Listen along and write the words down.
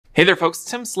Hey there folks,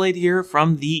 Tim Slade here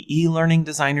from the eLearning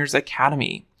Designers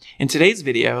Academy. In today's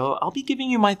video, I'll be giving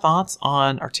you my thoughts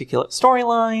on Articulate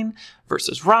Storyline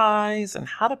versus Rise and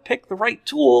how to pick the right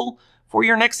tool for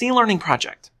your next e-learning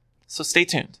project. So stay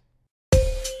tuned.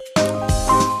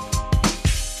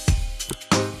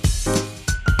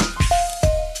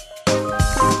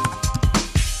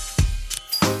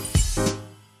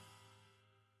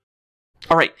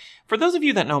 All right, for those of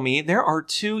you that know me, there are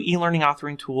two e-learning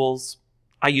authoring tools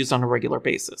I use on a regular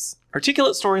basis: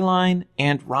 Articulate Storyline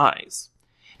and Rise.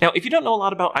 Now, if you don't know a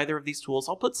lot about either of these tools,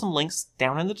 I'll put some links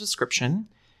down in the description.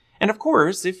 And of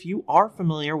course, if you are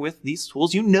familiar with these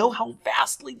tools, you know how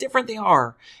vastly different they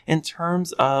are in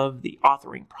terms of the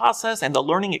authoring process and the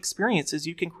learning experiences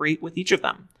you can create with each of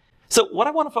them. So what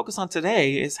I want to focus on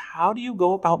today is how do you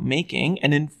go about making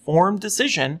an informed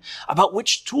decision about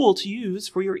which tool to use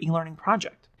for your e-learning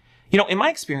project? You know, in my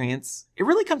experience, it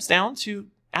really comes down to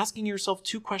asking yourself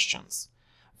two questions.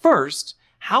 First,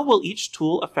 how will each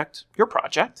tool affect your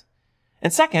project?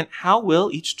 And second, how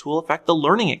will each tool affect the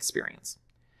learning experience?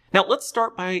 Now, let's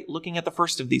start by looking at the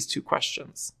first of these two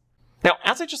questions. Now,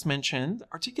 as I just mentioned,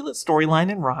 Articulate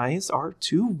Storyline and Rise are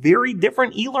two very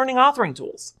different e-learning authoring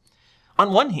tools.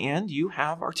 On one hand, you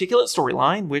have Articulate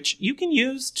Storyline, which you can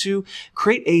use to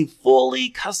create a fully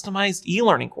customized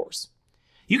e-learning course.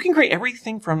 You can create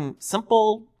everything from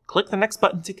simple click the next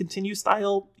button to continue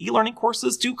style e-learning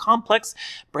courses to complex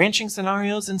branching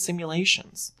scenarios and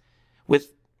simulations.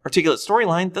 With Articulate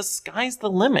Storyline, the sky's the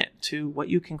limit to what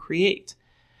you can create.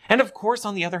 And of course,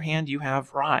 on the other hand, you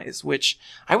have Rise, which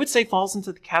I would say falls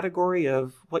into the category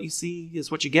of what you see is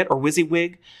what you get, or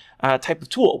WYSIWYG type of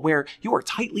tool, where you are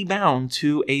tightly bound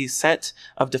to a set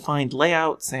of defined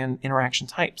layouts and interaction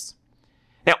types.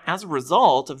 Now, as a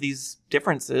result of these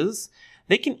differences,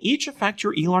 they can each affect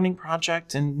your e-learning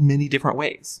project in many different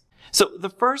ways. So the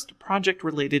first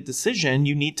project-related decision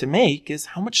you need to make is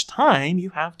how much time you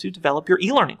have to develop your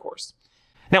e-learning course.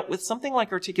 Now, with something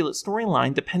like Articulate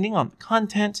Storyline, depending on the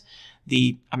content,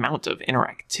 the amount of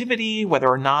interactivity, whether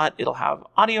or not it'll have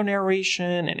audio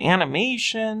narration and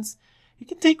animations, it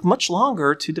can take much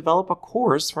longer to develop a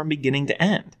course from beginning to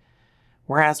end.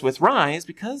 Whereas with Rise,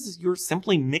 because you're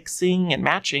simply mixing and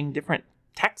matching different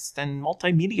text and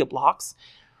multimedia blocks,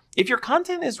 if your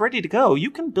content is ready to go,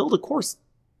 you can build a course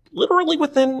literally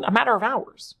within a matter of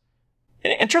hours.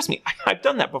 And trust me, I've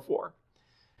done that before.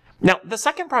 Now, the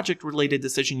second project-related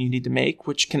decision you need to make,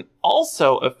 which can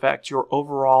also affect your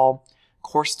overall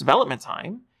course development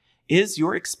time, is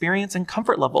your experience and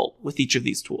comfort level with each of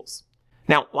these tools.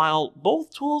 Now, while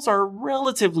both tools are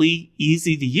relatively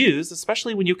easy to use,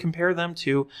 especially when you compare them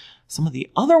to some of the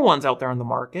other ones out there on the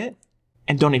market,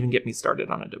 and don't even get me started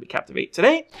on Adobe Captivate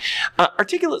today,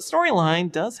 Articulate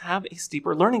Storyline does have a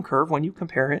steeper learning curve when you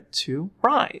compare it to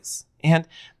Rise. And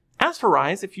as for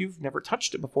Rise, if you've never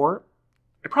touched it before,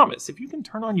 I promise, if you can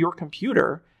turn on your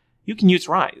computer, you can use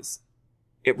Rise.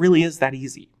 It really is that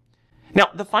easy. Now,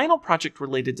 the final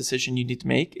project-related decision you need to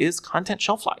make is content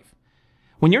shelf life.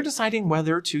 When you're deciding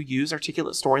whether to use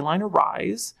Articulate Storyline or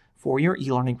Rise for your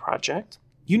e-learning project,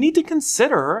 you need to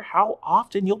consider how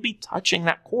often you'll be touching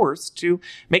that course to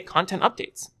make content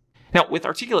updates. Now, with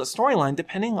Articulate Storyline,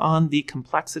 depending on the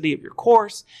complexity of your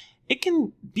course, it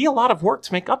can be a lot of work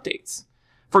to make updates.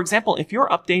 For example, if you're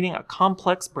updating a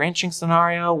complex branching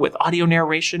scenario with audio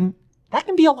narration, that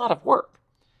can be a lot of work.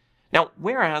 Now,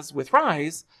 whereas with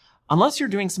Rise, unless you're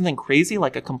doing something crazy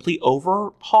like a complete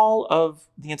overhaul of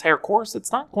the entire course,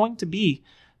 it's not going to be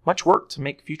much work to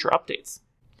make future updates.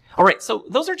 All right, so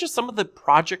those are just some of the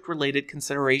project-related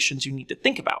considerations you need to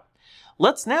think about.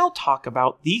 Let's now talk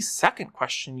about the second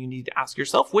question you need to ask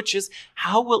yourself, which is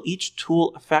how will each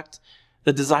tool affect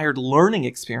the desired learning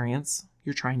experience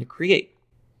you're trying to create?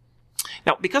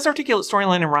 Now, because Articulate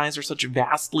Storyline and Rise are such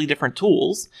vastly different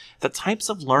tools, the types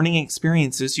of learning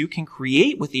experiences you can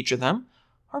create with each of them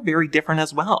are very different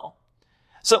as well.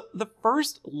 So the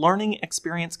first learning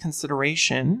experience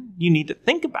consideration you need to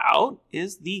think about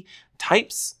is the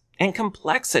types and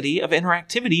complexity of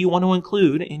interactivity you want to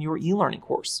include in your e-learning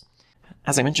course.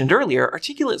 As I mentioned earlier,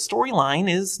 Articulate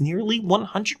Storyline is nearly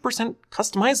 100%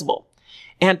 customizable,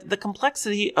 and the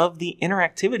complexity of the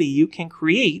interactivity you can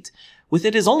create with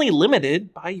it is only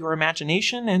limited by your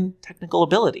imagination and technical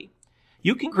ability.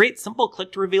 You can create simple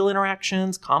click-to-reveal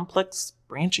interactions, complex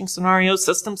branching scenarios,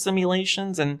 system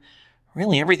simulations, and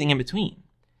really everything in between.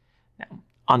 Now,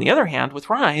 on the other hand, with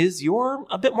Rise, you're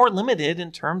a bit more limited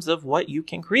in terms of what you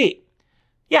can create.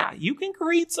 Yeah, you can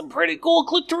create some pretty cool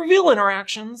click-to-reveal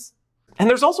interactions, and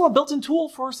there's also a built-in tool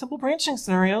for simple branching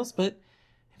scenarios, but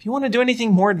if you want to do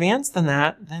anything more advanced than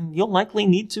that, then you'll likely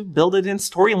need to build it in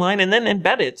Storyline and then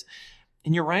embed it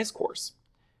in your Rise course.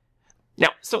 Now,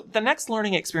 so the next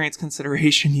learning experience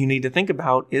consideration you need to think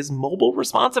about is mobile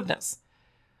responsiveness.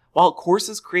 While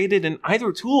courses created in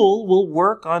either tool will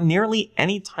work on nearly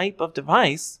any type of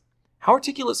device, how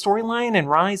Articulate Storyline and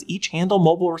Rise each handle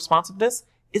mobile responsiveness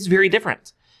is very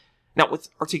different. Now, with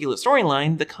Articulate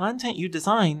Storyline, the content you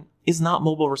design is not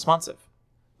mobile responsive,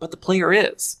 but the player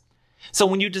is. So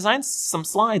when you design some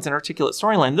slides in Articulate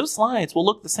Storyline, those slides will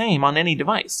look the same on any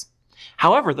device.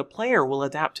 However, the player will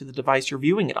adapt to the device you're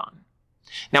viewing it on.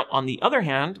 Now, on the other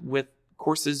hand, with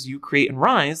courses you create in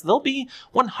Rise, they'll be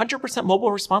 100%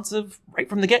 mobile responsive right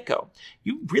from the get-go.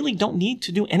 You really don't need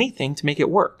to do anything to make it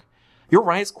work. Your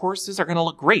Rise courses are going to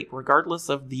look great regardless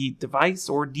of the device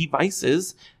or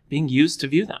devices being used to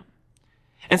view them.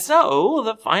 And so,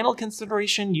 the final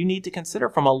consideration you need to consider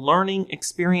from a learning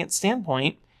experience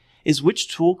standpoint is which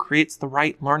tool creates the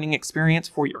right learning experience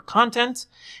for your content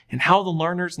and how the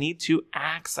learners need to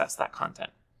access that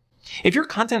content. If your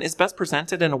content is best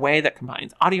presented in a way that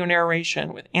combines audio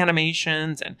narration with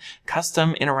animations and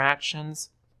custom interactions,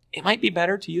 it might be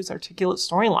better to use Articulate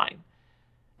Storyline.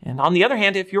 And on the other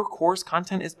hand, if your course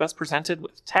content is best presented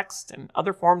with text and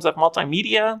other forms of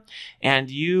multimedia, and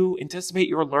you anticipate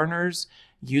your learners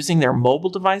using their mobile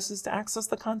devices to access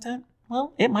the content,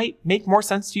 well, it might make more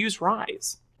sense to use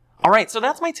Rise. All right, so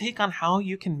that's my take on how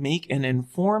you can make an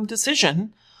informed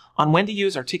decision on when to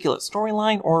use Articulate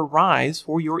Storyline or Rise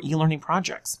for your e-learning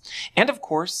projects. And of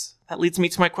course, that leads me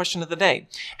to my question of the day.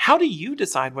 How do you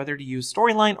decide whether to use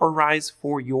Storyline or Rise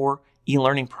for your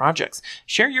e-learning projects?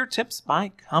 Share your tips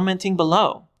by commenting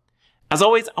below. As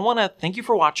always, I want to thank you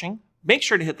for watching. Make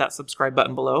sure to hit that subscribe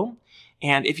button below.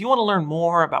 And if you want to learn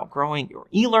more about growing your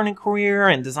e-learning career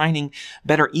and designing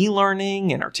better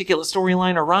e-learning in Articulate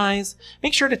Storyline or Rise,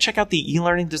 make sure to check out the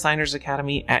eLearning Designers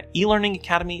Academy at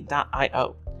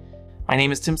elearningacademy.io. My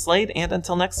name is Tim Slade, and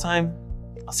until next time,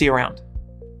 I'll see you around.